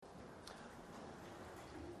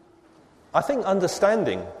I think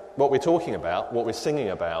understanding what we're talking about, what we're singing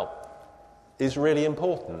about, is really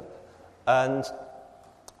important. And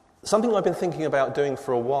something I've been thinking about doing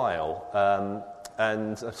for a while,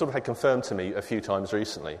 and sort of had confirmed to me a few times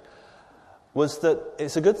recently, was that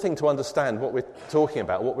it's a good thing to understand what we're talking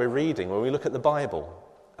about, what we're reading when we look at the Bible.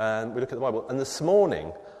 And this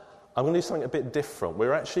morning, I'm going to do something a bit different.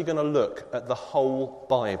 We're actually going to look at the whole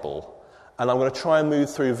Bible. And I'm going to try and move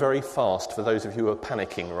through very fast for those of you who are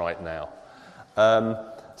panicking right now.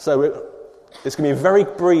 So it's going to be a very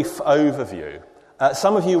brief overview.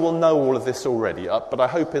 Some of you will know all of this already, but I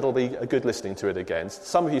hope it'll be a good listening to it again.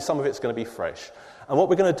 Some of it's going to be fresh. And what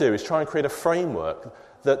we're going to do is try and create a framework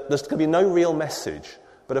that there's going to be no real message,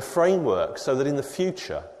 but a framework so that in the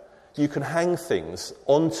future you can hang things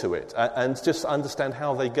onto it and just understand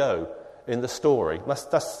how they go in the story.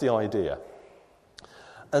 That's the idea.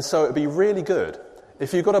 And so it would be really good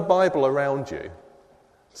if you've got a Bible around you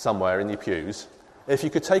somewhere in your pews, if you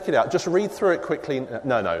could take it out, just read through it quickly.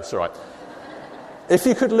 No, it's all right. If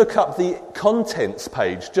you could look up the contents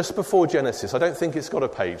page just before Genesis. I don't think it's got a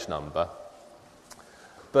page number.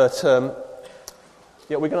 But,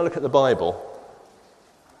 we're going to look at the Bible.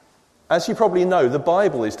 As you probably know, the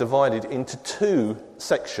Bible is divided into two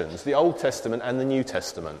sections, the Old Testament and the New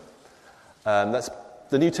Testament. The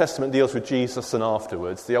New Testament deals with Jesus and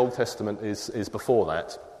afterwards. The Old Testament is before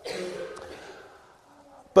that.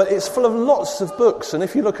 But it's full of lots of books, and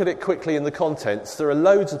if you look at it quickly in the contents, there are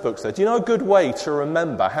loads of books there. Do you know a good way to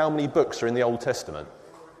remember how many books are in the Old Testament?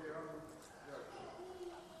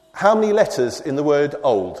 How many letters in the word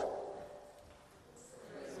old?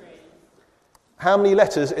 How many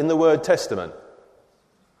letters in the word testament?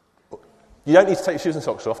 You don't need to take your shoes and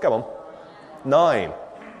socks off, come on. 9.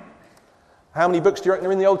 How many books do you reckon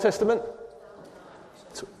are in the Old Testament?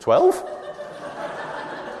 12?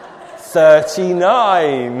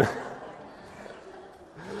 39.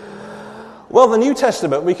 Well, the New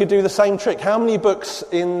Testament, we could do the same trick. How many books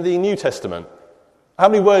in the New Testament? How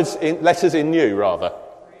many letters in new, rather?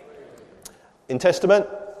 In Testament?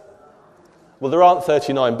 Well, there aren't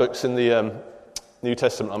 39 books in the New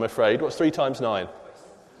Testament, I'm afraid. What's 3 times 9?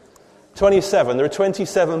 27. There are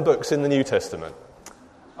 27 books in the New Testament.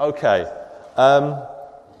 Okay.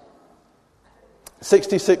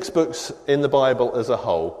 66 books in the Bible as a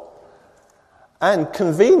whole. And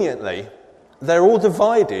conveniently, they're all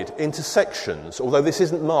divided into sections, although this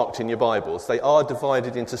isn't marked in your Bibles. They are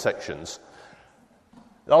divided into sections.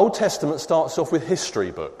 The Old Testament starts off with history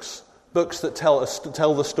books, books that tell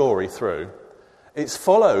the story through. It's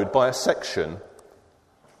followed by a section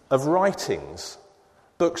of writings,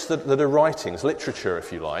 books that are writings, literature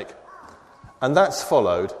if you like, and that's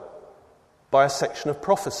followed by a section of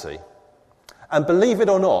prophecy. And believe it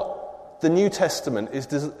or not, the New Testament is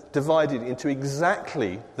divided into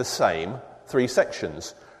exactly the same 3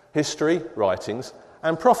 sections: history, writings,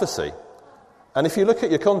 and prophecy. And if you look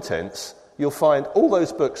at your contents, you'll find all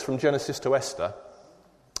those books from Genesis to Esther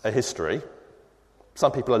are history.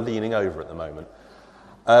 Some people are leaning over at the moment.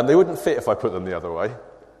 They wouldn't fit if I put them the other way.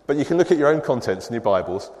 But you can look at your own contents in your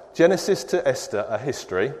Bibles. Genesis to Esther are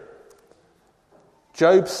history.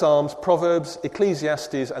 Job, Psalms, Proverbs,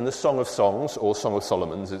 Ecclesiastes, and the Song of Songs, or Song of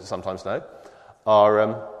Solomon, as it's sometimes known,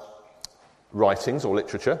 are writings or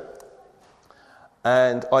literature.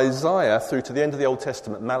 And Isaiah, through to the end of the Old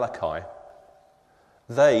Testament, Malachi,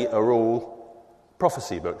 they are all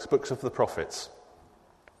prophecy books, books of the prophets.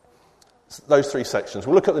 Those 3 sections.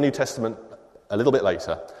 We'll look at the New Testament a little bit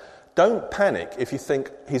later. Don't panic if you think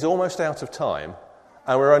he's almost out of time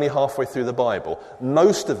and we're only halfway through the Bible.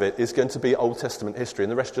 Most of it is going to be Old Testament history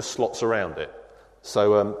and the rest just slots around it.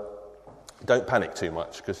 So don't panic too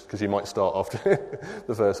much because you might start after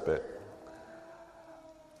the first bit.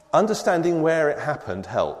 Understanding where it happened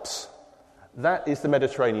helps. That is the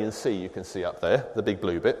Mediterranean Sea you can see up there, the big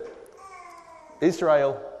blue bit.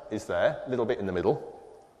 Israel is there, a little bit in the middle.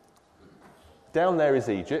 Down there is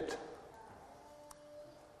Egypt.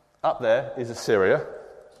 Up there is Assyria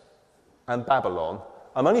and Babylon.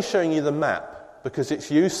 I'm only showing you the map because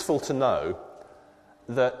it's useful to know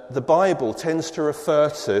that the Bible tends to refer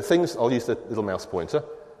to things. I'll use the little mouse pointer.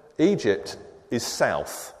 Egypt is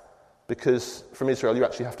south because from Israel you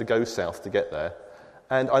actually have to go south to get there.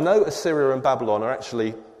 And I know Assyria and Babylon are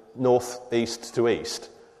actually north-east to east,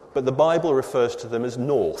 but the Bible refers to them as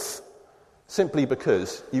north, simply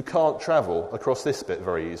because you can't travel across this bit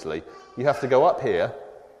very easily. You have to go up here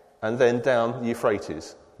and then down the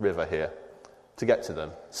Euphrates River here to get to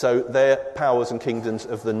them. So they're powers and kingdoms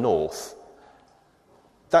of the north.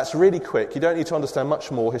 That's really quick. You don't need to understand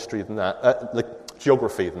much more history than that, the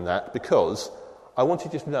geography than that, because I want you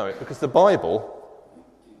to just know it, because the Bible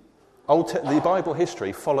the Bible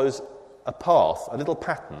history follows a path, a little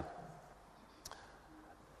pattern.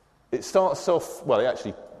 It starts off,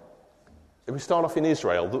 if we start off in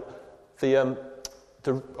Israel, the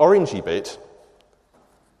orangey bit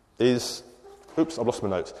is, I've lost my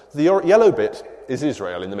notes. The yellow bit is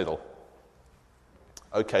Israel in the middle.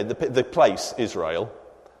 Okay, the place, Israel.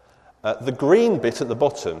 The green bit at the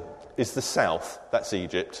bottom is the south, that's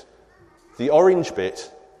Egypt. The orange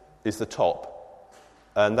bit is the top,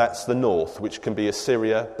 and that's the north, which can be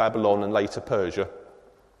Assyria, Babylon, and later Persia.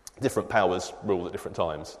 Different powers rule at different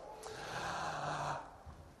times.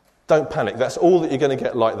 Don't panic, that's all that you're going to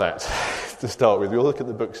get like that to start with. We'll look at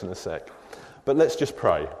the books in a sec. But let's just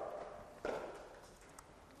pray.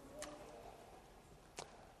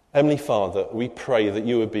 Heavenly Father, we pray that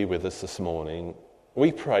you would be with us this morning.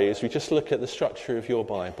 We pray as we just look at the structure of your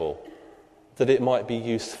Bible, that it might be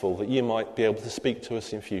useful, that you might be able to speak to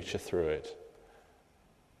us in future through it.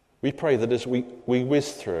 We pray that as we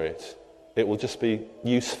whiz through it, it will just be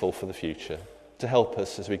useful for the future, to help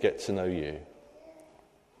us as we get to know you.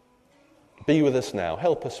 Be with us now.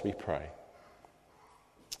 Help us, we pray.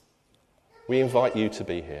 We invite you to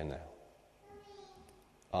be here now.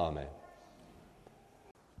 Amen.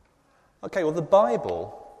 Okay, well, the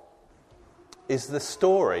Bible is the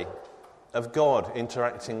story of God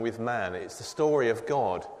interacting with man. It's the story of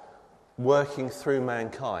God working through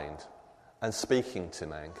mankind and speaking to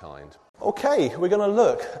mankind. Okay, we're going to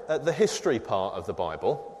look at the history part of the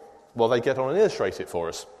Bible while they get on and illustrate it for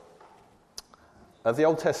us. Of the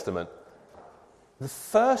Old Testament. The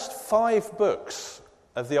first 5 books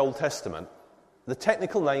of the Old Testament, the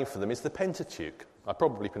technical name for them is the Pentateuch. I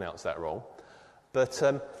probably pronounced that wrong. But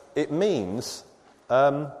it means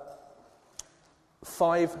 5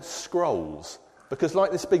 scrolls. Because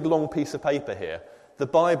like this big long piece of paper here, the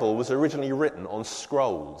Bible was originally written on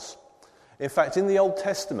scrolls. In fact, in the Old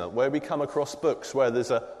Testament, where we come across books where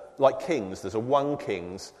there's like Kings, there's a 1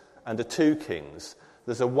 Kings and a 2 Kings.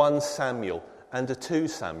 There's a 1 Samuel and a 2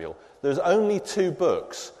 Samuel. There's only 2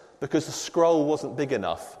 books because the scroll wasn't big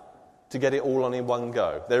enough to get it all on in one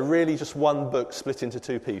go. They're really just 1 book split into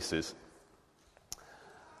 2 pieces.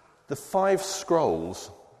 The 5 scrolls,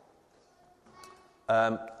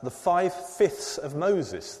 the 5 fifths of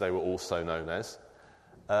Moses, they were also known as,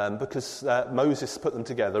 because Moses put them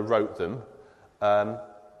together, wrote them,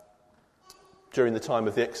 during the time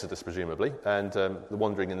of the Exodus, presumably, and the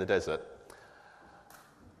wandering in the desert,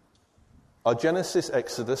 are Genesis,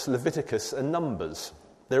 Exodus, Leviticus, and Numbers.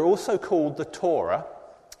 They're also called the Torah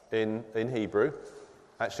in Hebrew.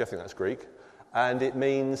 Actually, I think that's Greek. And it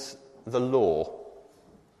means the law.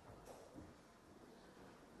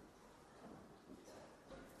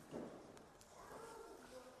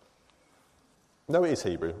 No, it is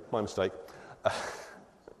Hebrew. My mistake.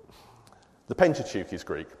 The Pentateuch is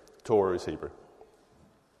Greek. Torah is Hebrew.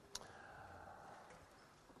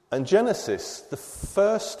 And Genesis, the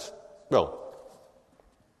first... Well,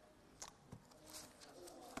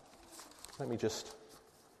 let me just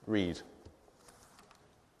read.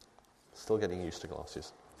 Still getting used to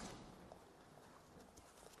glasses.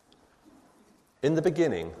 In the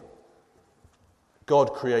beginning,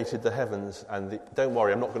 God created the heavens and the... Don't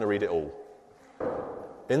worry, I'm not going to read it all.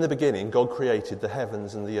 In the beginning, God created the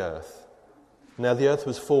heavens and the earth. Now the earth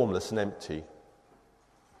was formless and empty.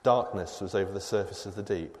 Darkness was over the surface of the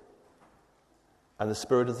deep. And the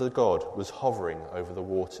Spirit of the God was hovering over the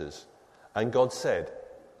waters. And God said,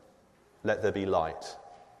 "Let there be light."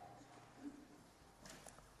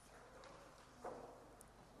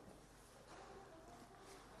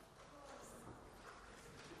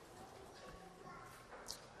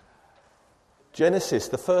 Genesis,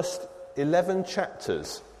 the first 11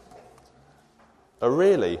 chapters, are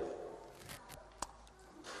really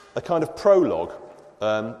a kind of prologue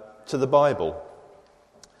to the Bible.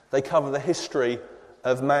 They cover the history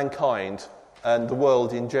of mankind and the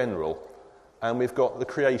world in general. And we've got the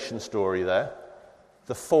creation story there,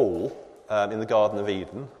 the fall in the Garden of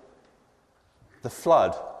Eden, the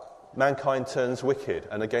flood. Mankind turns wicked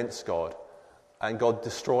and against God, and God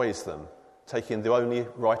destroys them, taking the only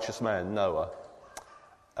righteous man, Noah,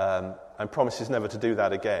 and promises never to do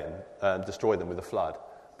that again, destroy them with a flood.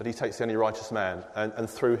 But he takes the only righteous man, and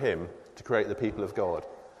through him, to create the people of God.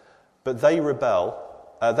 But they rebel.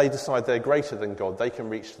 They decide they're greater than God. They can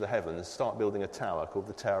reach to the heavens, start building a tower called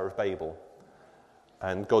the Tower of Babel.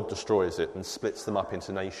 And God destroys it and splits them up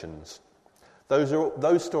into nations.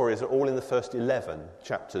 Those stories are all in the first 11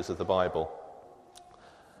 chapters of the Bible.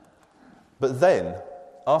 But then,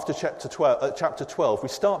 after chapter 12, we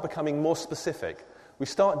start becoming more specific. We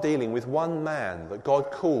start dealing with one man that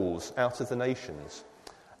God calls out of the nations,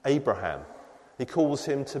 Abraham. He calls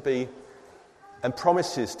him to be, and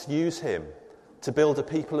promises to use him to build a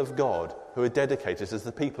people of God who are dedicated as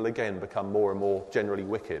the people again become more and more generally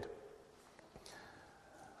wicked.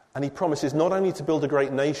 And he promises not only to build a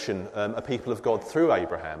great nation, a people of God through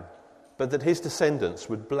Abraham, but that his descendants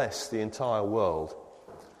would bless the entire world.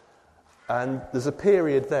 And there's a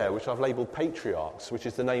period there which I've labelled patriarchs, which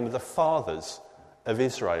is the name of the fathers of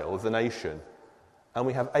Israel, of the nation. And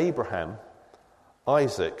we have Abraham,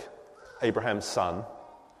 Isaac, Abraham's son,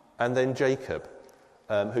 and then Jacob,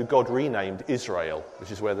 who God renamed Israel,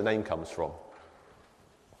 which is where the name comes from.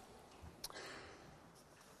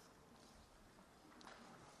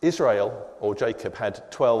 Israel, or Jacob,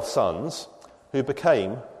 had 12 sons who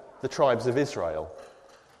became the tribes of Israel.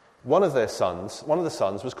 One of the sons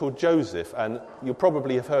was called Joseph, and you'll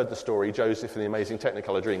probably have heard the story, Joseph and the Amazing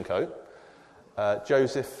Technicolor Dreamcoat.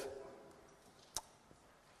 Joseph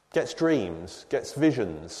gets dreams, gets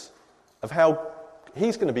visions of how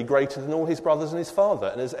he's going to be greater than all his brothers and his father.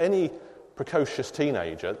 And as any precocious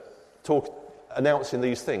teenager announcing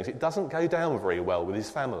these things, it doesn't go down very well with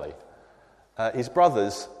his family. His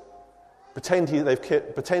brothers pretend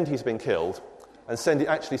he's been killed and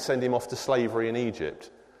actually send him off to slavery in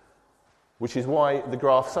Egypt, which is why the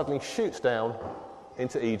graph suddenly shoots down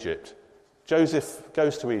into Egypt. Joseph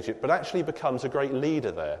goes to Egypt, but actually becomes a great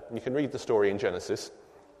leader there. And you can read the story in Genesis.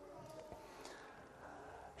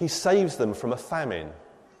 He saves them from a famine.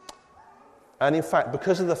 And in fact,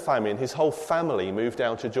 because of the famine, his whole family moved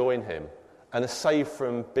down to join him and are saved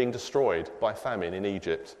from being destroyed by famine in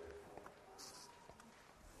Egypt.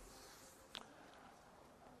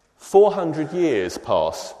 400 years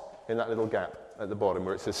pass in that little gap at the bottom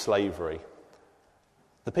where it says slavery.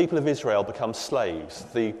 The people of Israel become slaves.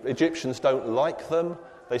 The Egyptians don't like them.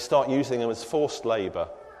 They start using them as forced labour.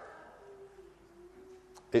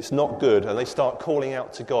 It's not good, and they start calling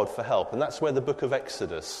out to God for help. And that's where the book of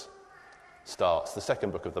Exodus starts, the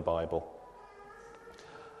second book of the Bible.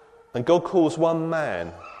 And God calls one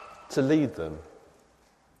man to lead them,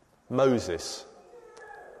 Moses.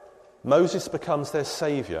 Moses becomes their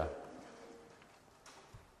saviour.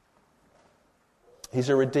 He's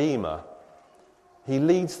a redeemer. He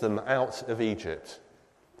leads them out of Egypt.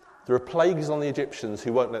 There are plagues on the Egyptians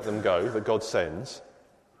who won't let them go, that God sends.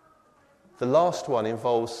 The last one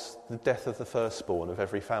involves the death of the firstborn of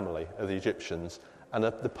every family of the Egyptians and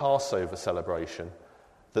the Passover celebration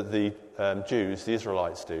that the Jews, the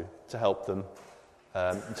Israelites, do to help them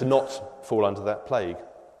to not fall under that plague.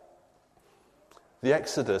 The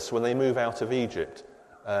Exodus, when they move out of Egypt,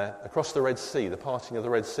 across the Red Sea, the parting of the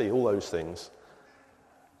Red Sea, all those things.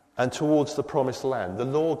 And towards the Promised Land, the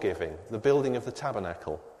law-giving, the building of the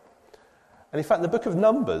tabernacle. And in fact, the book of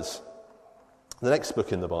Numbers, the next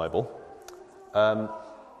book in the Bible,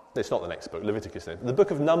 it's not the next book, Leviticus. The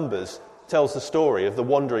book of Numbers tells the story of the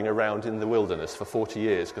wandering around in the wilderness for 40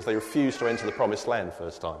 years because they refused to enter the Promised Land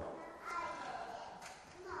first time.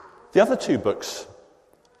 The other two books,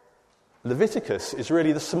 Leviticus is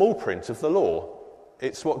really the small print of the law.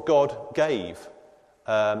 It's what God gave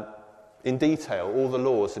in detail, all the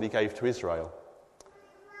laws that he gave to Israel.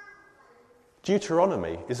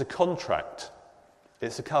 Deuteronomy is a contract.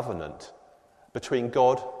 It's a covenant between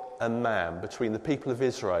God and man, between the people of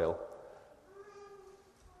Israel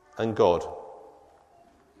and God.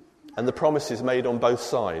 And the promises made on both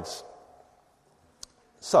sides.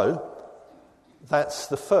 So, that's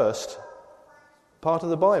the first part of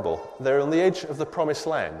the Bible. They're on the edge of the Promised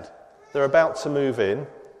Land. They're about to move in.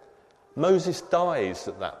 Moses dies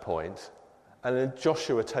at that point, and then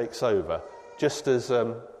Joshua takes over, just as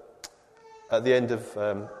at the end of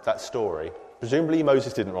that story. Presumably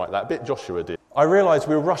Moses didn't write that bit, Joshua did. I realise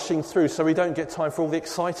we're rushing through, so we don't get time for all the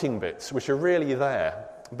exciting bits, which are really there,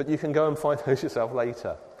 but you can go and find those yourself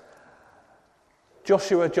later.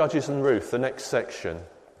 Joshua, Judges and Ruth, the next section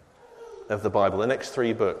of the Bible, the next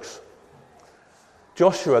 3 books.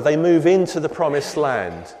 Joshua, they move into the Promised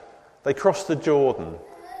Land. They cross the Jordan.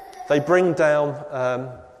 They bring down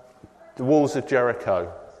the walls of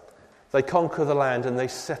Jericho. They conquer the land and they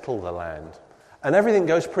settle the land. And everything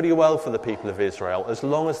goes pretty well for the people of Israel as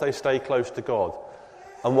long as they stay close to God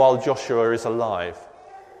and while Joshua is alive.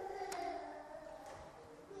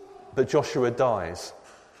 But Joshua dies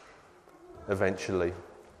eventually.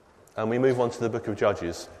 And we move on to the book of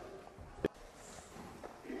Judges.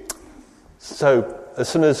 So, as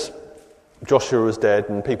soon as Joshua was dead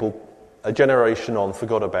and people, a generation on,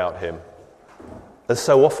 forgot about him, as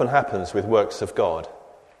so often happens with works of God,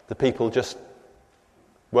 the people just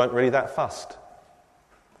weren't really that fussed.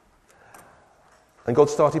 And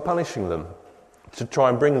God started punishing them to try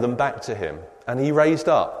and bring them back to him. And he raised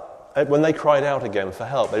up when they cried out again for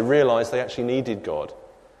help, they realised they actually needed God.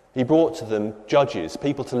 He brought to them judges,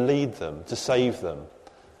 people to lead them, to save them.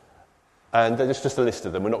 And there's just a list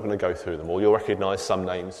of them. We're not going to go through them all. You'll recognise some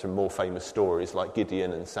names from more famous stories like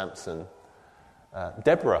Gideon and Samson.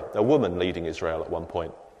 Deborah, a woman leading Israel at one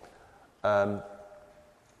point. And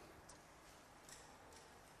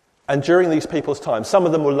during these people's time, some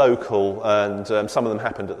of them were local and some of them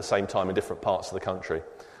happened at the same time in different parts of the country.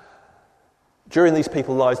 During these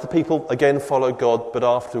people's lives, the people again followed God, but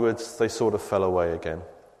afterwards they sort of fell away again.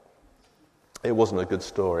 It wasn't a good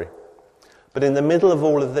story. But in the middle of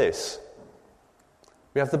all of this,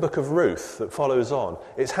 we have the book of Ruth that follows on.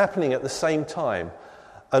 It's happening at the same time.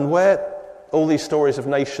 And where all these stories of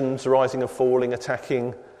nations rising and falling,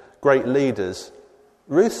 attacking great leaders,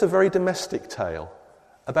 Ruth's a very domestic tale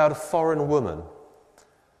about a foreign woman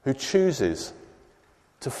who chooses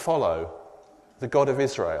to follow the God of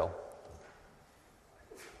Israel.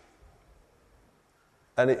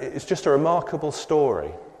 And it's just a remarkable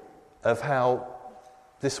story of how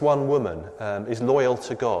this one woman is loyal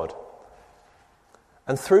to God.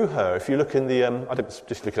 And through her, if you look in the, I don't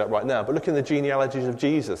just look it up right now, but look in the genealogies of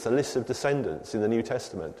Jesus, the list of descendants in the New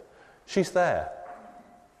Testament, she's there.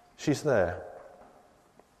 She's there.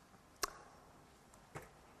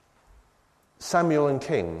 Samuel and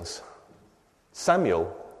Kings.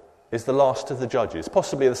 Samuel is the last of the judges,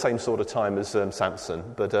 possibly at the same sort of time as Samson,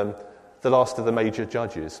 but the last of the major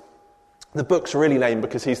judges. The book's really named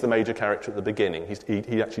because he's the major character at the beginning.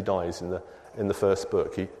 He actually dies in the first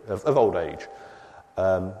book of old age.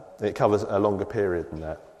 It covers a longer period than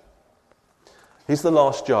that. He's the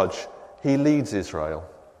last judge. He leads Israel.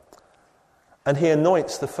 And he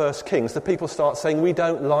anoints the first kings. The people start saying, we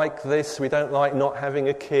don't like this, we don't like not having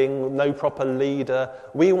a king, no proper leader.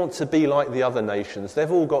 We want to be like the other nations.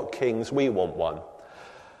 They've all got kings, we want one.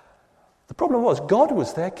 The problem was, God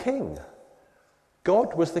was their king.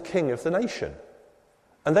 God was the king of the nation.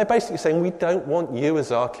 And they're basically saying, we don't want you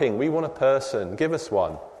as our king. We want a person. Give us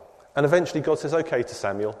one. And eventually God says, okay to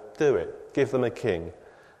Samuel, do it. Give them a king.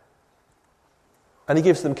 And he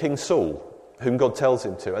gives them King Saul, whom God tells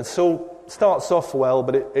him to. And Saul starts off well,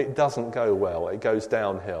 but it doesn't go well. It goes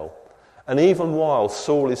downhill. And even while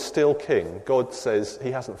Saul is still king, God says,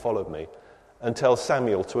 he hasn't followed me, and tells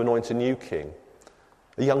Samuel to anoint a new king,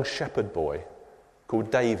 a young shepherd boy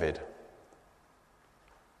called David.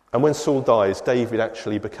 And when Saul dies, David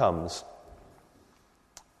actually becomes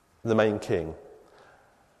the main king.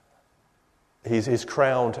 He's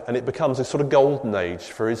crowned, and it becomes a sort of golden age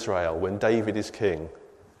for Israel when David is king.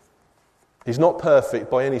 He's not perfect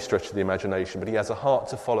by any stretch of the imagination, but he has a heart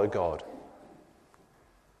to follow God.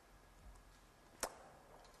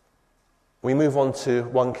 We move on to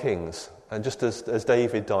 1 Kings, and just as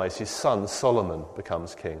David dies, his son Solomon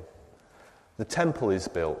becomes king. The temple is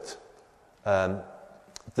built.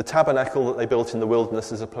 The tabernacle that they built in the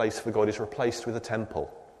wilderness as a place for God is replaced with a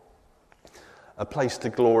temple, a place to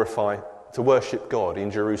glorify, to worship God in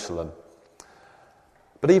Jerusalem.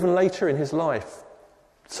 But even later in his life,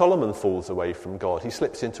 Solomon falls away from God. He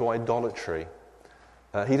slips into idolatry.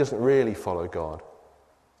 He doesn't really follow God.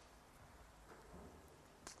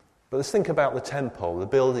 But let's think about the temple, the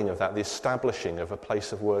building of that, the establishing of a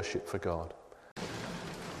place of worship for God.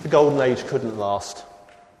 The golden age couldn't last.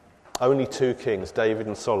 Only 2 kings, David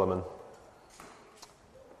and Solomon.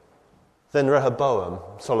 Then Rehoboam,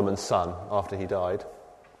 Solomon's son, after he died,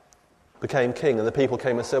 became king, and the people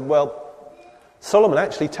came and said, well, Solomon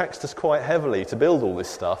actually taxed us quite heavily to build all this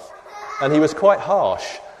stuff, and he was quite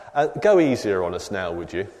harsh. Go easier on us now,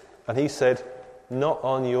 would you? And he said, not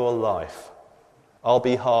on your life. I'll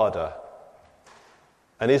be harder.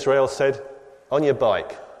 And Israel said, on your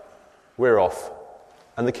bike. We're off.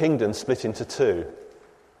 And the kingdom split into 2.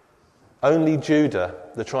 Only Judah,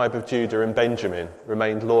 the tribe of Judah and Benjamin,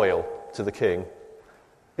 remained loyal to the king.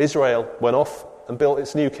 Israel went off and built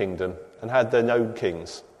its new kingdom and had their own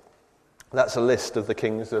kings. That's a list of the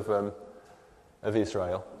kings of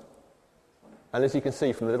Israel. And as you can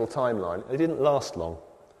see from the little timeline, they didn't last long.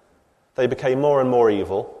 They became more and more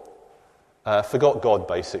evil, forgot God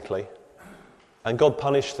basically, and God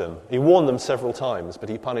punished them. He warned them several times, but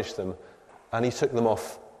he punished them, and he took them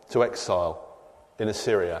off to exile in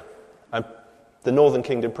Assyria. And the northern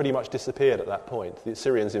kingdom pretty much disappeared at that point. The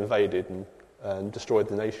Assyrians invaded and destroyed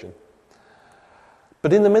the nation.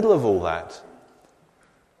 But in the middle of all that,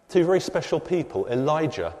 2 very special people,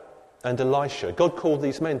 Elijah and Elisha, God called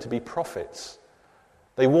these men to be prophets.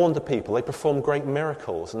 They warned the people, they performed great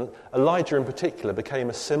miracles, and Elijah in particular became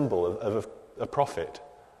a symbol of a prophet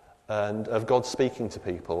and of God speaking to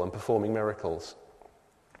people and performing miracles.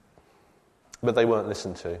 But they weren't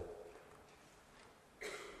listened to.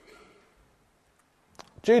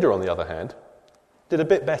 Judah, on the other hand, did a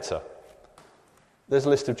bit better. There's a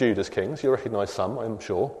list of Judah's kings. You'll recognise some, I'm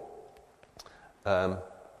sure.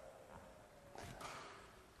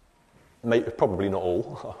 Probably not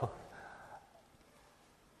all.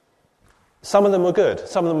 Some of them were good.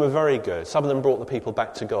 Some of them were very good. Some of them brought the people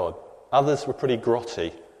back to God. Others were pretty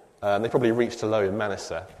grotty. They probably reached a low in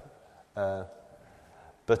Manasseh.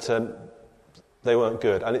 But they weren't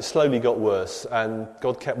good. And it slowly got worse. And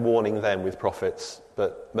God kept warning them with prophets.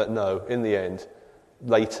 But no, in the end,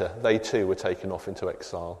 later, they too were taken off into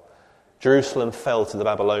exile. Jerusalem fell to the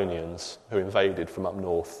Babylonians, who invaded from up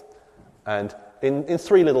north. And in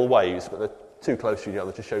three little waves, but they're too close to each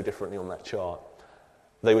other to show differently on that chart,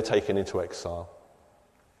 they were taken into exile.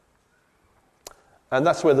 And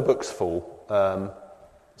that's where the books fall.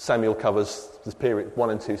 Samuel covers this period, 1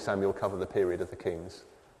 and 2 Samuel cover the period of the kings,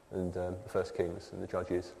 and the first kings and the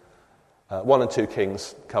judges. 1 and 2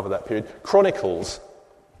 Kings cover that period. Chronicles,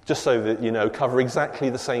 just so that you know, cover exactly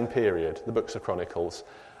the same period, the books of Chronicles,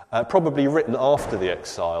 probably written after the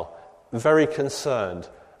exile, very concerned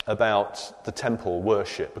about the temple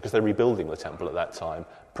worship, because they're rebuilding the temple at that time,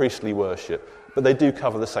 priestly worship, but they do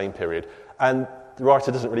cover the same period. And the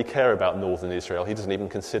writer doesn't really care about northern Israel. He doesn't even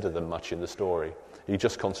consider them much in the story. He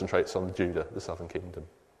just concentrates on Judah, the southern kingdom.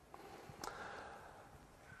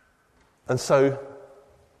 And so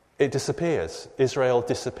it disappears. Israel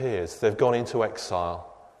disappears. They've gone into exile.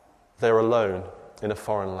 They're alone in a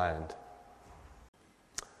foreign land.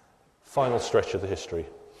 Final stretch of the history.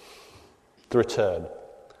 The return.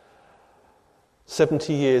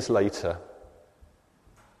 70 years later,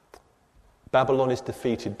 Babylon is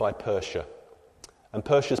defeated by Persia. And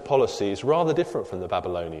Persia's policy is rather different from the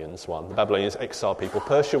Babylonians' one. The Babylonians exile people.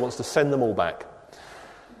 Persia wants to send them all back.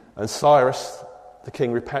 And Cyrus, the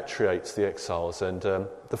king, repatriates the exiles. And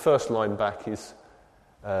the first line back is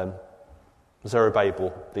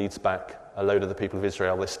Zerubbabel leads back a load of the people of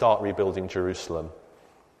Israel. They start rebuilding Jerusalem.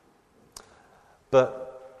 But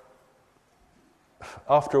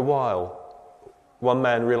after a while, one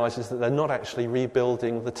man realizes that they're not actually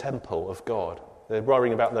rebuilding the temple of God. They're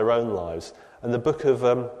worrying about their own lives. And the book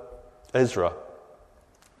of Ezra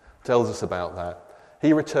tells us about that.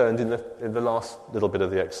 He returned in the last little bit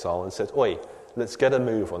of the exile and said, "Oi, let's get a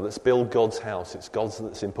move on. Let's build God's house. It's God's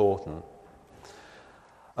that's important."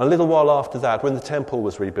 And a little while after that, when the temple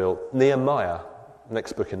was rebuilt, Nehemiah,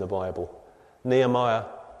 next book in the Bible, Nehemiah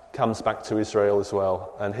comes back to Israel as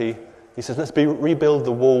well. And he says, let's rebuild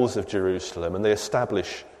the walls of Jerusalem. And they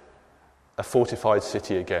establish a fortified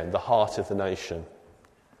city again, the heart of the nation.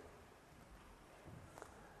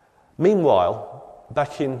 Meanwhile,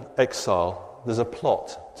 back in exile, there's a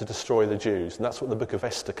plot to destroy the Jews. And that's what the book of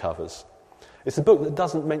Esther covers. It's a book that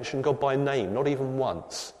doesn't mention God by name, not even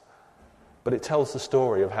once. But it tells the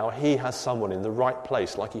story of how he has someone in the right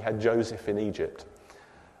place, like he had Joseph in Egypt.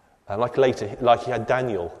 And like he had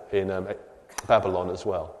Daniel in Babylon as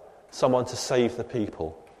well. Someone to save the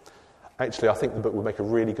people. Actually, I think the book would make a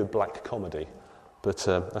really good black comedy, but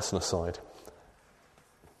that's an aside.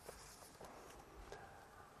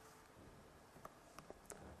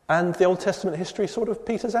 And the Old Testament history sort of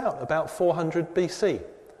peters out about 400 BC,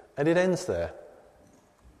 and it ends there.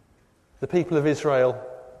 The people of Israel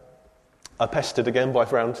are pestered again by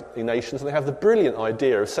surrounding nations, and they have the brilliant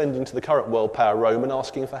idea of sending to the current world power Rome and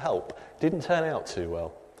asking for help. Didn't turn out too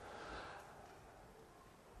well.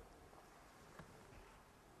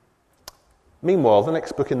 Meanwhile, the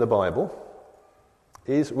next book in the Bible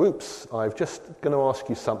is, I'm just going to ask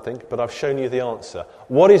you something, but I've shown you the answer.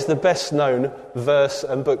 What is the best known verse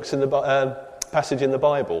and books in the passage in the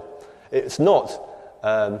Bible? It's not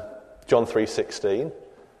John 3:16.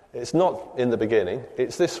 It's not in the beginning.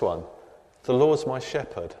 It's this one. The Lord's my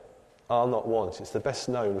shepherd, I'll not want. It's the best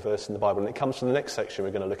known verse in the Bible, and it comes from the next section we're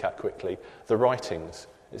going to look at quickly. The writings.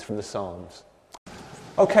 It's from the Psalms.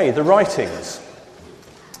 Okay, the writings.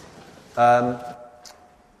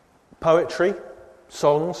 Poetry,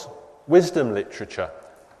 songs, wisdom literature.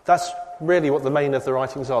 That's really what the main of the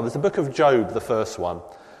writings are. There's the book of Job, the first one.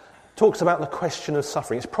 Talks about the question of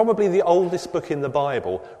suffering. It's probably the oldest book in the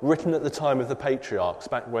Bible, written at the time of the patriarchs,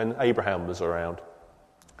 back when Abraham was around.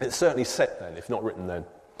 It's certainly set then, if not written then.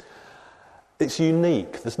 It's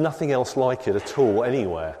unique. There's nothing else like it at all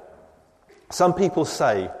anywhere. Some people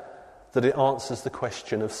say that it answers the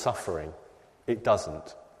question of suffering. It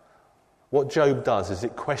doesn't. What Job does is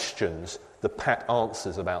it questions the pat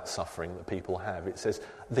answers about suffering that people have. It says,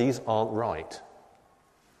 these aren't right.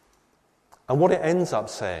 And what it ends up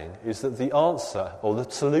saying is that the answer, or the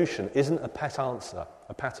solution, isn't a pat answer.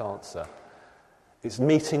 It's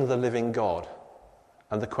meeting the living God,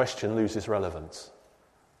 and the question loses relevance.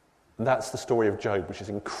 And that's the story of Job, which is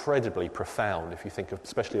incredibly profound if you think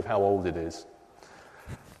especially of how old it is.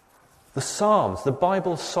 The Psalms, the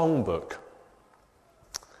Bible songbook,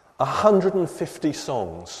 150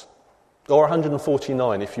 songs, or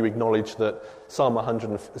 149 if you acknowledge that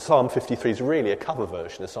Psalm 53 is really a cover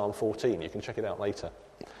version of Psalm 14. You can check it out later.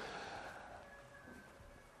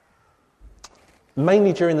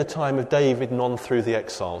 Mainly during the time of David and on through the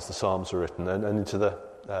exiles, the Psalms were written, and into the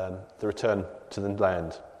return to the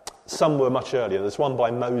land. Some were much earlier. There's one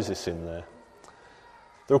by Moses in there.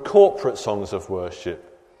 There are corporate songs of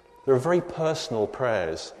worship. There are very personal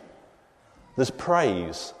prayers. There's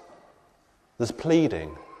praise. There's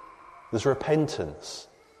pleading. There's repentance.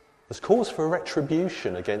 There's cause for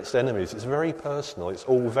retribution against enemies. It's very personal. It's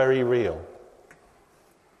all very real.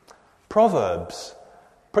 Proverbs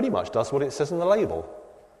pretty much does what it says in the label.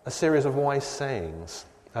 A series of wise sayings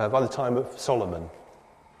by the time of Solomon.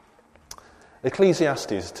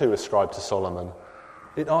 Ecclesiastes, too, ascribed to Solomon.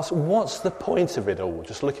 It asks, what's the point of it all?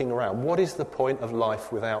 Just looking around, what is the point of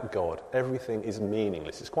life without God? Everything is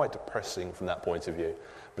meaningless. It's quite depressing from that point of view.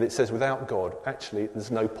 But it says, without God, actually,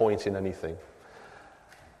 there's no point in anything.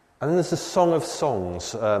 And then there's the Song of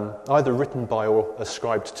Songs, either written by or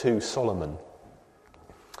ascribed to Solomon.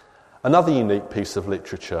 Another unique piece of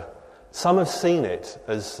literature. Some have seen it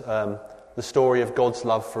as the story of God's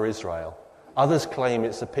love for Israel. Others claim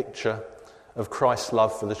it's a picture of Christ's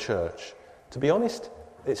love for the church. To be honest,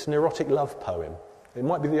 it's an erotic love poem. It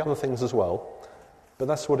might be the other things as well, but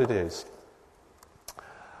that's what it is.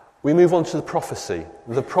 We move on to the prophecy,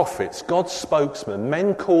 the prophets, God's spokesmen,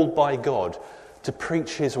 men called by God to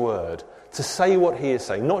preach his word, to say what he is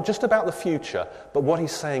saying, not just about the future, but what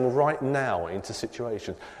he's saying right now into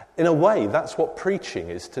situations. In a way, that's what preaching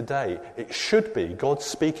is today. It should be God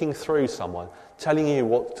speaking through someone, telling you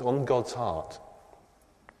what's on God's heart.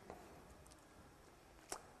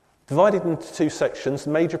 Divided into two sections,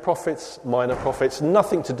 major prophets, minor prophets,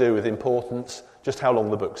 nothing to do with importance, just how long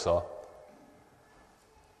the books are.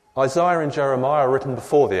 Isaiah and Jeremiah are written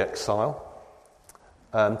before the exile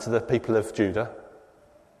to the people of Judah.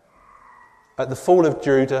 At the fall of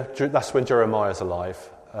Judah, that's when Jeremiah is alive.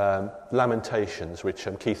 Lamentations, which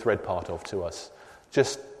Keith read part of to us,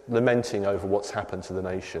 just lamenting over what's happened to the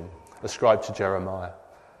nation, ascribed to Jeremiah.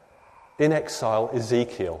 In exile,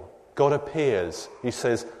 Ezekiel, God appears. He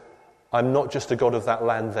says, I'm not just a God of that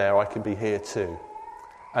land there, I can be here too.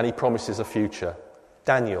 And he promises a future.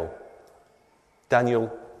 Daniel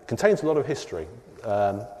contains a lot of history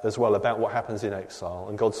as well about what happens in exile,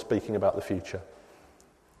 and God's speaking about the future.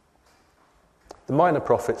 The minor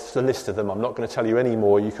prophets, a list of them, I'm not going to tell you any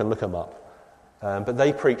more, you can look them up. But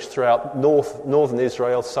they preached throughout northern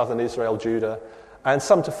Israel, southern Israel, Judah, and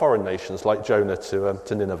some to foreign nations like Jonah to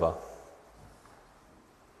Nineveh.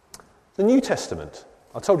 The New Testament.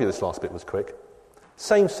 I told you this last bit was quick.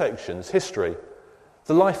 Same sections, history,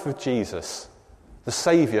 the life of Jesus, the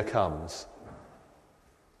Saviour comes.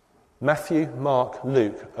 Matthew, Mark,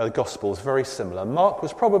 Luke are Gospels, very similar. Mark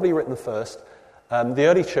was probably written first. The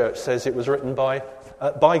early church says it was written by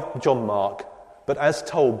John Mark, but as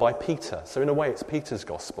told by Peter. So in a way it's Peter's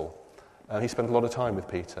Gospel. He spent a lot of time with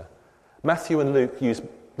Peter. Matthew and Luke use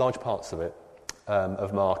large parts of it,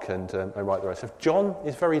 of Mark, and write the rest. John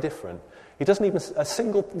is very different. He doesn't even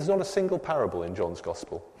there's not a single parable in John's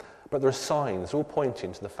Gospel, but there are signs all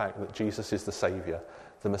pointing to the fact that Jesus is the Saviour,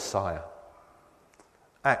 the Messiah.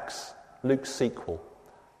 Acts, Luke's sequel,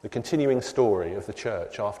 the continuing story of the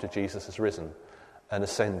church after Jesus has risen and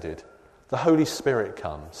ascended. The Holy Spirit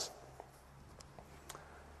comes.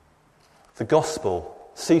 The gospel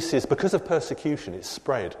ceases because of persecution. It's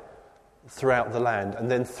spread throughout the land and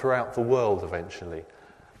then throughout the world eventually.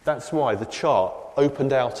 That's why the chart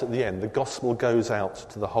opened out at the end. The gospel goes out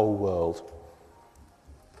to the whole world.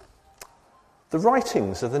 The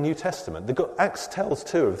writings of the New Testament. Acts tells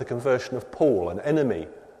too of the conversion of Paul, an enemy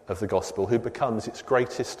of the gospel, who becomes its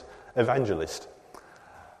greatest evangelist.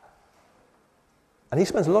 And he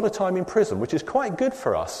spends a lot of time in prison, which is quite good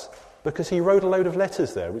for us, because he wrote a load of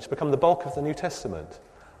letters there, which become the bulk of the New Testament.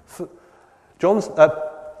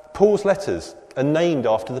 Paul's letters are named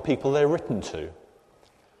after the people they're written to.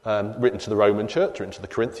 Written to the Roman church, written to the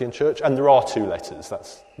Corinthian church, and there are two letters.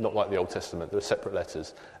 That's not like the Old Testament, there are separate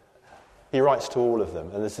letters. He writes to all of them,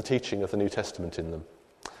 and there's the teaching of the New Testament in them.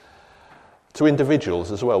 To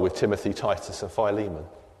individuals as well, with Timothy, Titus, and Philemon.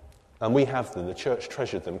 And we have them, the church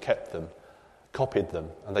treasured them, kept them, copied them,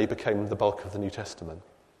 and they became the bulk of the New Testament.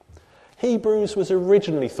 Hebrews was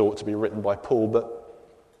originally thought to be written by Paul,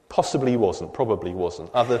 but possibly wasn't, probably wasn't.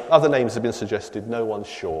 Other names have been suggested, no one's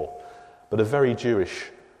sure. But a very Jewish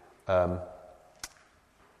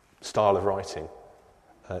style of writing,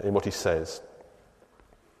 in what he says.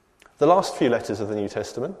 The last few letters of the New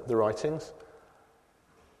Testament, the writings,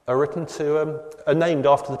 are named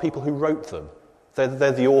after the people who wrote them.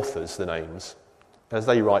 They're the authors, the names, as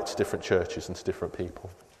they write to different churches and to different people.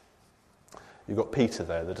 You've got Peter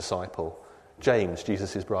there, the disciple, James,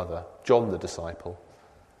 Jesus' brother, John, the disciple,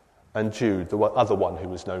 and Jude, the other one who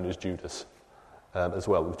was known as Judas, as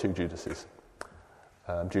well, with two Judases.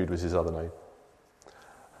 Jude was his other name.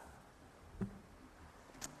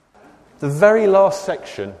 The very last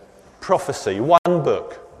section, prophecy, one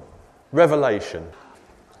book, Revelation.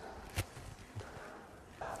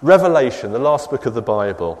 Revelation, the last book of the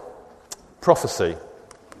Bible. Prophecy.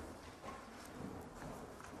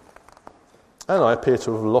 And I appear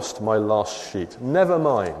to have lost my last sheet. Never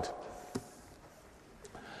mind.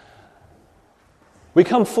 We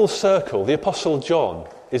come full circle. The Apostle John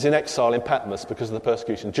is in exile in Patmos because of the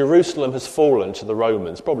persecution. Jerusalem has fallen to the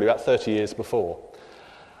Romans, probably about 30 years before.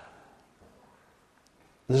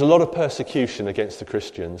 There's a lot of persecution against the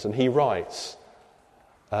Christians, and he writes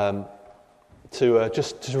to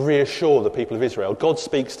reassure the people of Israel. God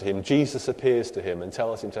speaks to him, Jesus appears to him and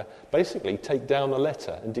tells him to basically take down a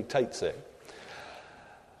letter and dictates it.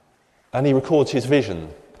 And he records his vision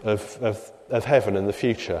of heaven and the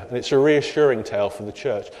future. And it's a reassuring tale for the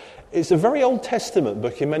church. It's a very Old Testament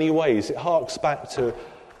book in many ways. It harks back to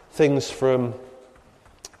things from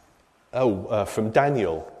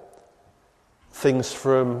Daniel, things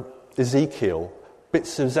from Ezekiel,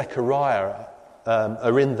 bits of Zechariah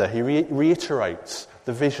are in there. He reiterates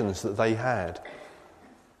the visions that they had.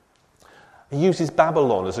 He uses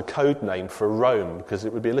Babylon as a code name for Rome because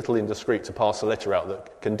it would be a little indiscreet to pass a letter out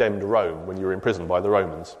that condemned Rome when you were imprisoned by the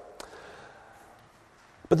Romans.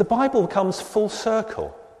 But the Bible comes full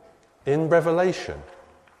circle in Revelation.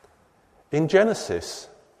 In Genesis,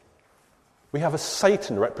 we have a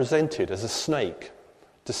Satan represented as a snake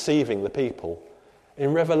deceiving the people.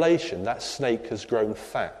 In Revelation, that snake has grown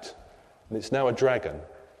fat and it's now a dragon,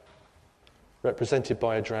 represented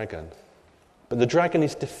by a dragon. But the dragon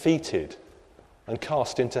is defeated and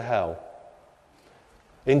cast into hell.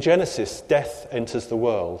 In Genesis, death enters the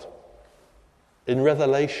world. In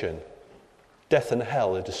Revelation, death and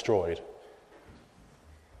hell are destroyed.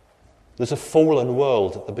 There's a fallen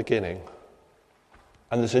world at the beginning,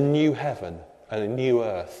 and there's a new heaven and a new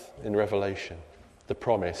earth in Revelation, the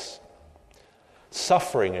promise.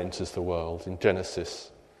 Suffering enters the world in Genesis,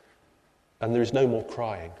 and there is no more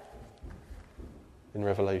crying in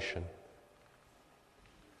Revelation.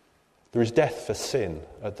 There is death for sin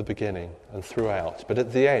at the beginning and throughout, but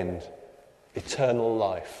at the end, eternal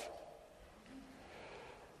life.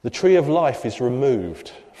 The tree of life is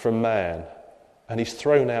removed from man, and he's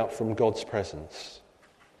thrown out from God's presence.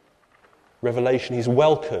 Revelation, he's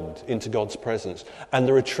welcomed into God's presence, and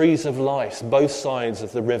there are trees of life, both sides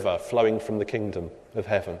of the river, flowing from the kingdom of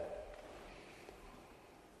heaven.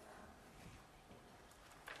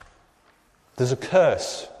 There's a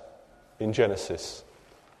curse in Genesis.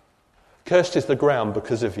 Cursed is the ground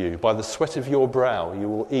because of you. By the sweat of your brow you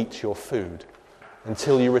will eat your food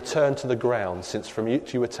until you return to the ground, since from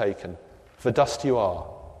it you were taken. For dust you are,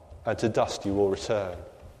 and to dust you will return.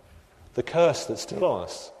 The curse that's still on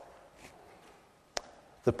us.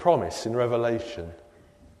 The promise in Revelation.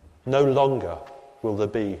 No longer will there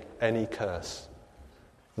be any curse.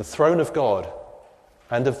 The throne of God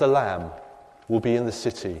and of the Lamb will be in the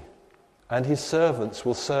city, and his servants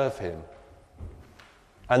will serve him.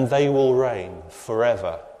 And they will reign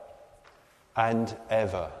forever and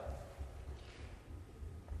ever.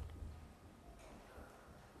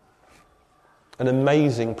 An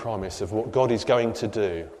amazing promise of what God is going to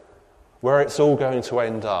do, where it's all going to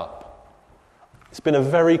end up. It's been a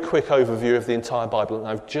very quick overview of the entire Bible, and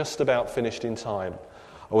I've just about finished in time.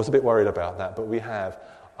 I was a bit worried about that, but we have.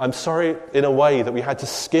 I'm sorry in a way that we had to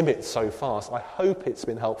skim it so fast. I hope it's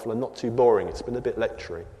been helpful and not too boring. It's been a bit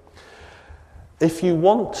lectury. If you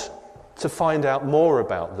want to find out more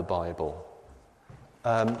about the Bible,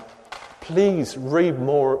 please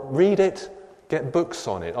read it, get books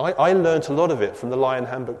on it. I learnt a lot of it from the Lion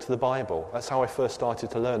Handbook to the Bible. That's how I first started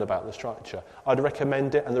to learn about the structure. I'd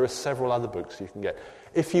recommend it, and there are several other books you can get.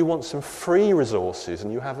 If you want some free resources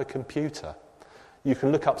and you have a computer, you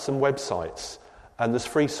can look up some websites, and there's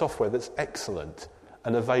free software that's excellent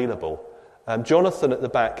and available. Jonathan at the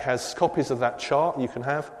back has copies of that chart you can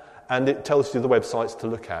have, and it tells you the websites to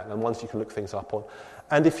look at and ones you can look things up on.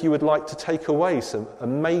 And if you would like to take away some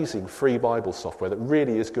amazing free Bible software that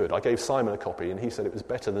really is good, I gave Simon a copy and he said it was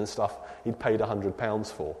better than stuff he'd paid £100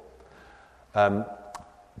 for.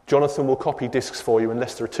 Jonathan will copy discs for you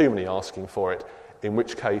unless there are too many asking for it, in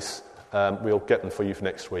which case we'll get them for you for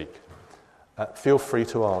next week. feel free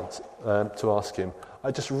to ask him.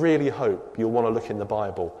 I just really hope you'll want to look in the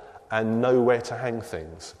Bible and know where to hang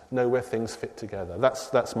things, know where things fit together.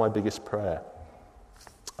 That's my biggest prayer.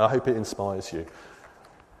 I hope it inspires you.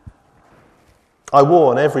 I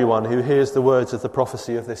warn everyone who hears the words of the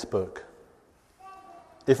prophecy of this book.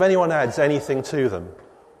 If anyone adds anything to them,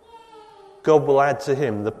 God will add to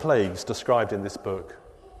him the plagues described in this book.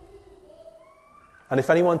 And if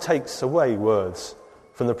anyone takes away words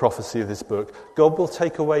from the prophecy of this book, God will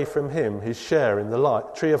take away from him his share in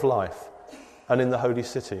the tree of life and in the holy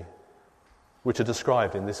city, which are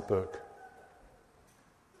described in this book.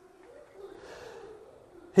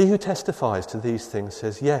 He who testifies to these things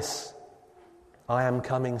says, "Yes, I am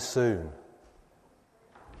coming soon.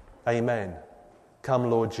 Amen. Come,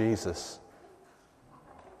 Lord Jesus."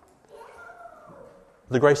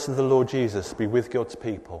 The grace of the Lord Jesus be with God's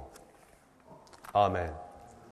people. Amen.